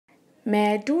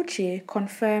Edochie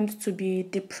confirmed to be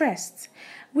depressed,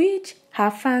 which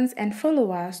her fans and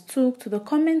followers took to the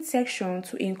comment section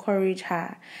to encourage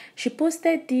her. She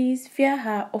posted this via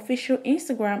her official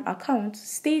Instagram account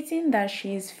stating that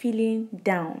she is feeling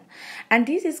down. And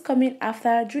this is coming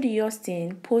after Judy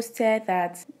posted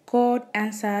that God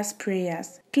answers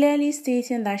prayers, clearly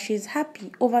stating that she is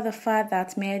happy over the fact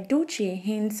that Edochie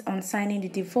hints on signing the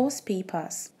divorce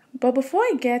papers. But before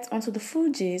I get onto the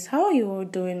full gist, how are you all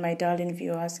doing, my darling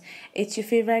viewers? It's your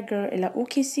favorite girl,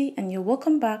 Edochie, and you're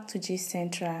welcome back to Gist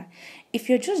Central. If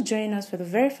you're just joining us for the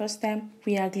very first time,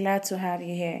 we are glad to have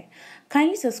you here.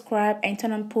 Kindly subscribe and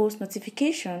turn on post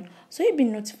notification so you'll be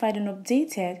notified and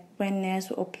updated when next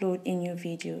we upload a new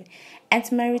video. And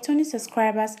to my returning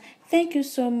subscribers, thank you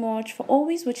so much for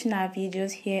always watching our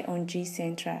videos here on Gist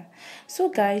Central. So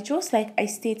guys, just like I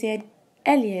stated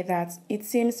earlier, that it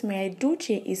seems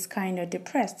Edochie is kind of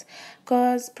depressed,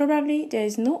 because probably there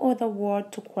is no other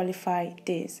word to qualify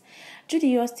this.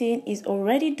 Judy is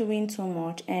already doing too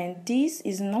much, and this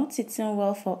is not sitting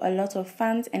well for a lot of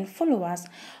fans and followers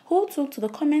who took to the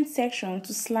comment section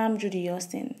to slam Judy.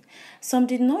 Some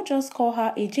did not just call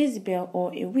her a Jezebel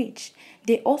or a witch,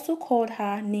 they also called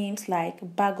her names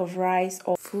like bag of rice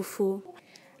or fufu.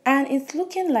 And it's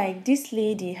looking like this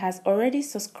lady has already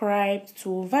subscribed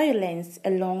to violence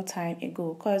a long time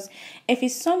ago, because if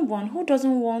it's someone who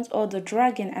doesn't want all the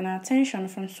dragging and attention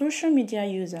from social media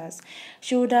users,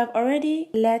 she would have already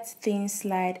let things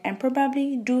slide and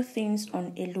probably do things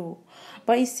on a low.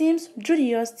 But it seems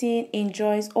Judy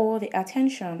enjoys all the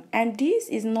attention, and this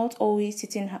is not always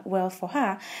sitting well for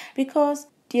her, because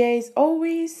there is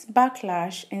always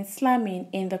backlash and slamming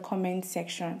in the comment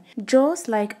section. Just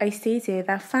like I stated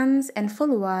that fans and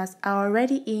followers are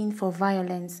already in for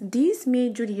violence, this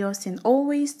made Judy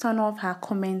always turn off her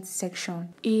comment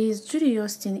section. Is Judy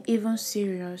even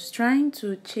serious, trying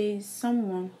to chase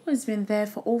someone who has been there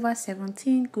for over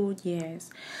 17 good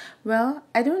years? Well,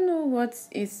 I don't know what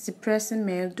is depressing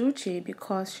Edochie,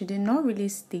 because she did not really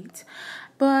state,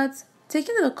 but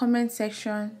taking to the comment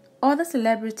section, other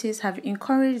celebrities have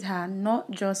encouraged her, not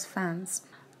just fans.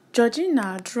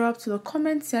 Georgina dropped to the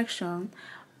comment section,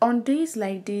 "On days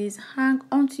like this, hang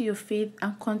onto your faith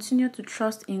and continue to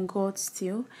trust in God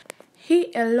still.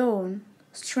 He alone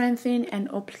strengthens and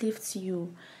uplifts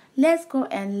you. Let's go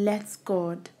and let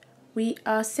God. We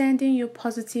are sending you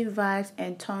positive vibes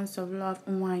and tons of love,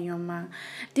 Mwanyoma."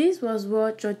 This was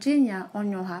what Georgina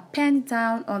Onyoha penned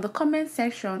down on the comment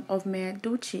section of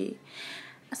Edochie.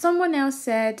 Someone else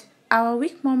said, "Our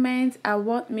weak moments are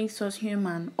what makes us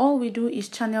human. All we do is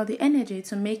channel the energy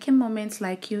to making moments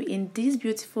like you in this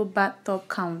beautiful bathtub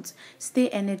count. Stay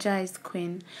energized,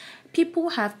 Queen."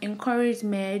 People have encouraged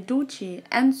Edochie,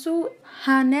 and so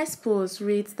her next post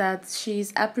reads that she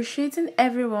is appreciating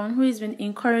everyone who has been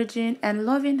encouraging and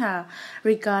loving her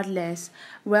regardless.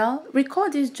 Well, recall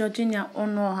this Georgina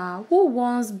Onoha, who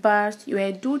once bashed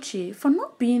Edochie for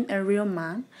not being a real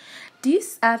man.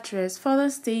 This actress further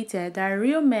stated that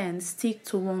real men stick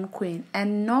to one queen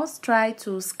and not try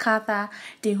to scatter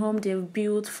the home they've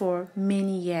built for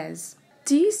many years.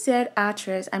 This said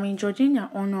actress, Georgina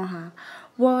Onoha,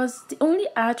 was the only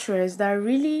actress that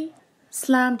really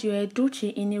slammed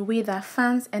Edochie in a way that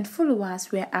fans and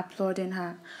followers were applauding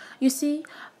her. You see,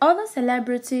 other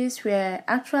celebrities were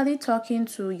actually talking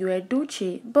to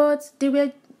Edochie, but they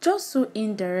were just so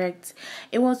indirect.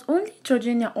 It was only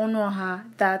Georgina Onoha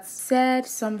that said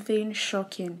something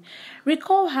shocking.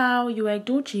 Recall how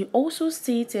Edochie also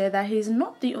stated that he's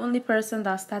not the only person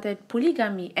that started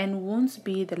polygamy and won't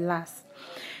be the last.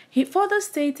 He further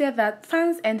stated that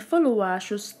fans and followers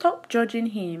should stop judging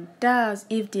him, that's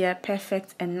if they are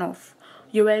perfect enough.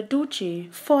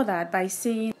 Edochie furthered by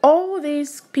saying all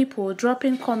these people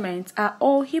dropping comments are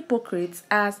all hypocrites,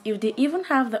 as if they even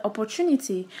have the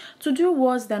opportunity to do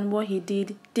worse than what he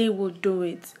did, they would do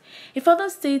it. He further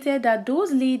stated that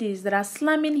those ladies that are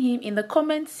slamming him in the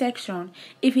comment section,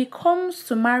 if he comes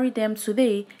to marry them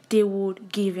today, they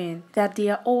would give in, that they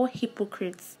are all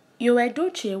hypocrites.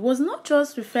 Edochie was not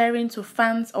just referring to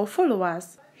fans or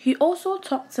followers. He also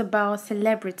talked about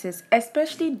celebrities,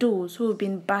 especially those who have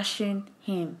been bashing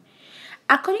him.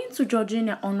 According to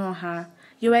Georgina Onoha,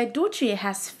 Edochie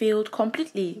has failed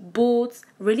completely, both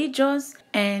religious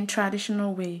and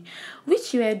traditional way,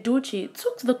 which Edochie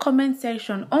took to the comment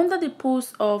section under the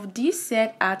post of this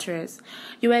said actress.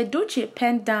 Edochie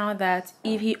penned down that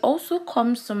if he also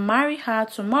comes to marry her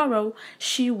tomorrow,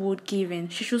 she would give in.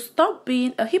 She should stop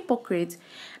being a hypocrite,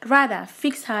 rather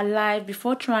fix her life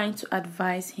before trying to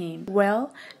advise him.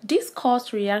 Well, this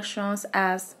caused reactions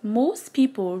as most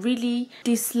people really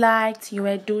disliked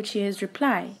Edochie's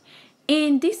reply.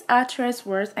 In this actress'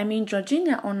 words,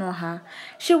 Georgina Onoha,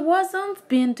 she wasn't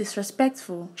being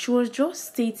disrespectful. She was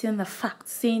just stating the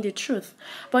facts, saying the truth.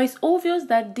 But it's obvious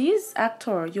that this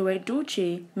actor,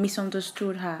 Edochie,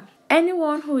 misunderstood her.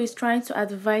 Anyone who is trying to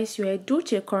advise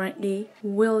Edochie currently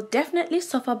will definitely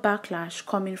suffer backlash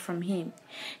coming from him.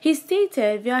 He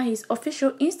stated via his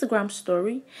official Instagram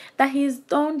story that he is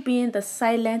done being the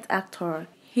silent actor.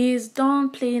 He is done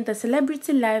playing the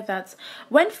celebrity life that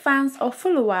when fans or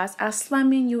followers are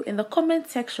slamming you in the comment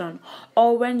section,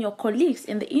 or when your colleagues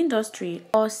in the industry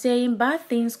are saying bad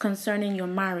things concerning your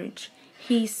marriage.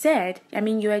 He said,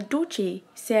 Edochie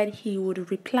said he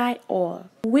would reply all,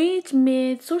 which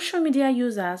made social media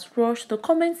users rush the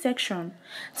comment section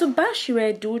to bash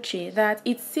Edochie that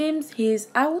it seems he is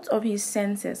out of his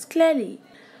senses. Clearly,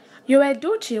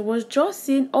 Edochie was just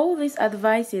seeing all these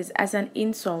advices as an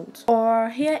insult, or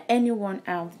hear anyone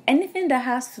else. Anything that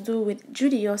has to do with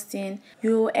Judy Austin,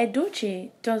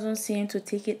 Edochie doesn't seem to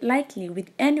take it lightly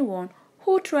with anyone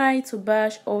who tried to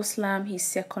bash or slam his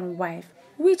second wife,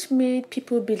 which made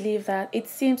people believe that it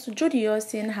seems Judy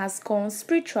Austin has gone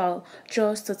spiritual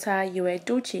just to tie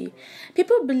Edochie.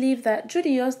 People believe that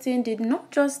Judy Austin did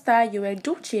not just tie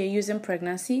Edochie using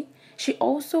pregnancy. She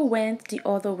also went the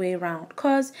other way around,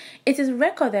 because it is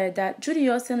recorded that Judy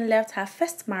Austin left her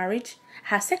first marriage,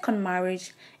 her second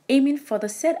marriage, aiming for the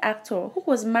said actor who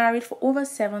was married for over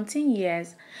 17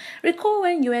 years. Recall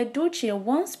when Edochie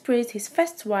once praised his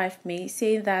first wife, May,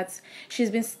 saying that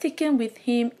she's been sticking with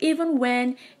him even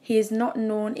when he is not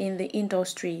known in the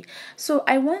industry. So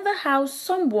I wonder how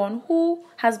someone who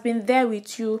has been there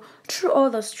with you through all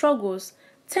the struggles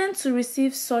tend to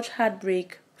receive such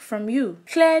heartbreak from you.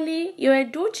 Clearly,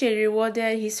 Edochie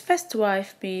rewarded his first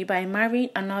wife by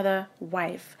marrying another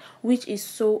wife, which is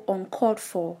so uncalled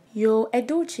for.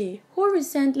 Edochie, who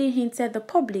recently hinted the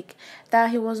public that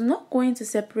he was not going to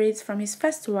separate from his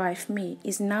first wife,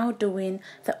 is now doing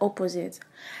the opposite.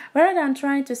 Rather than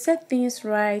trying to set things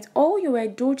right, all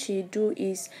Edochie do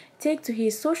is take to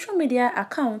his social media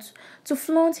account to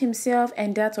flaunt himself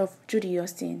and that of Judy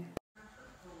Austin.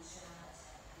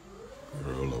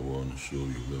 Girl, I wanna show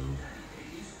you love.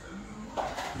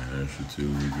 And ask you till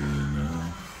we get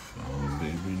enough. Oh,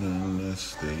 baby, now let's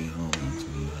stay home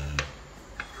tonight.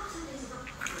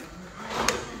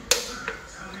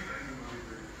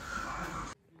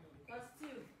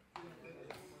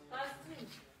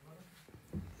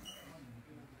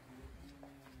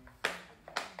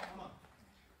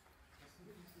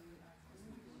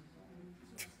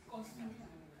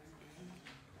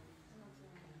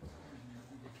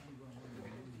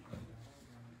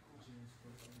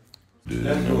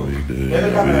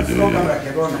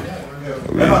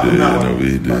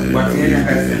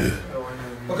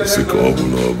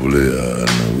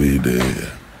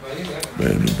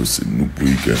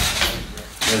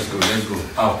 Let's go.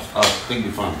 Out. Take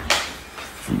the fun.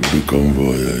 The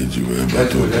convoy, you were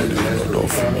not already not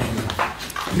off.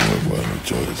 You have one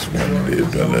choice. One day,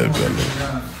 Bella.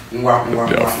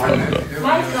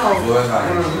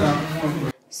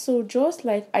 So just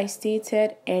like I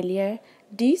stated earlier,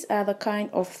 these are the kind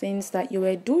of things that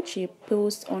Edochie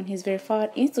posts on his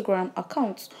verified Instagram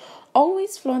accounts,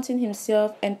 always flaunting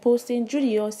himself and posting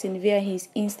Judy Austin via his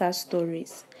Insta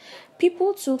stories.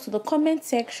 People took to the comment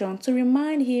section to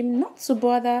remind him not to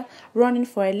bother running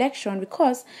for election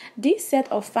because this set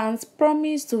of fans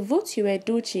promised to vote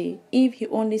Edochie if he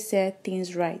only said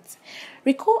things right.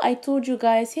 Recall I told you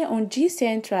guys here on G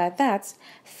Central that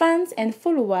fans and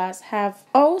followers have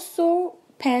also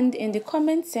penned in the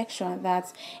comment section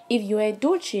that if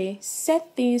Edochie said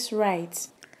things right,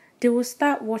 they will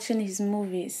start watching his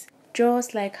movies,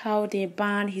 just like how they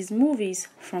banned his movies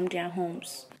from their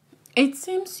homes. It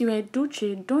seems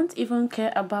Edochie don't even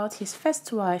care about his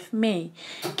first wife, May,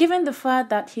 given the fact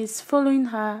that he's following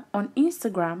her on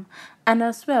Instagram, and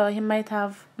as well he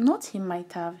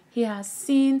has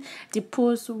seen the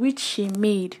post which she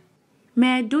made.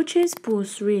 May Edochie's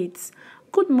post reads,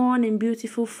 "Good morning,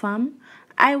 beautiful fam.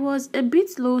 I was a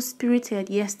bit low-spirited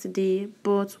yesterday,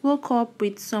 but woke up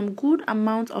with some good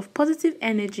amount of positive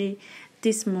energy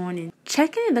this morning."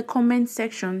 Checking in the comment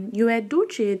section,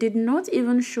 Edochie did not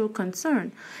even show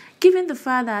concern, given the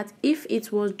fact that if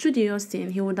it was Judy Austin,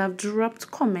 he would have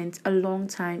dropped comment a long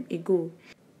time ago.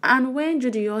 And when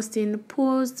Judy Austin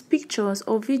posts pictures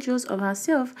or videos of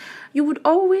herself, you would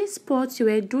always spot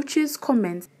Edochie's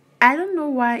comments. I don't know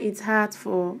why it's hard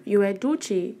for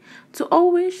Edochie to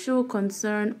always show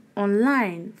concern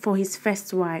online for his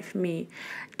first wife, May.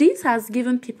 This has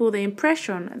given people the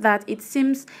impression that it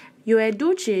seems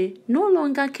Edochie no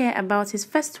longer cares about his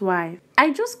first wife.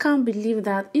 I just can't believe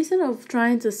that instead of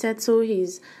trying to settle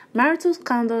his Marital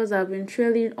scandals have been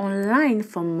trailing online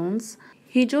for months.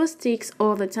 He just takes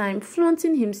all the time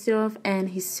flaunting himself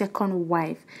and his second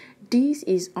wife. This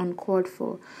is uncalled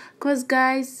for. Because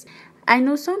guys, I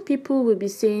know some people will be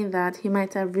saying that he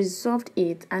might have resolved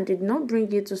it and did not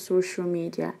bring it to social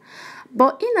media.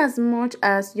 But in as much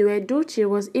as Edochie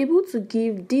was able to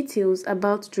give details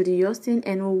about Judy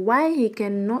and why he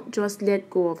cannot just let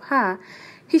go of her,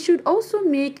 he should also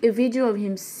make a video of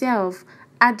himself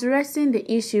addressing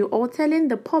the issue or telling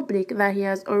the public that he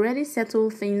has already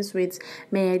settled things with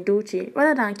Edochie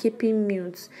rather than keeping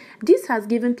mute. This has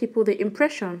given people the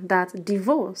impression that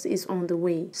divorce is on the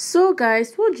way. So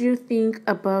guys, what do you think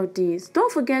about this?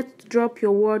 Don't forget to drop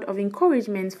your word of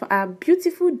encouragement for our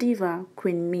beautiful diva,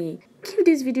 Queen May. Give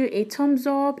this video a thumbs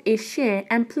up, a share,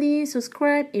 and please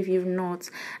subscribe if you've not.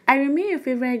 I remain your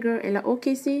favorite girl,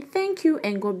 Edochie. Thank you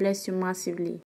and God bless you massively.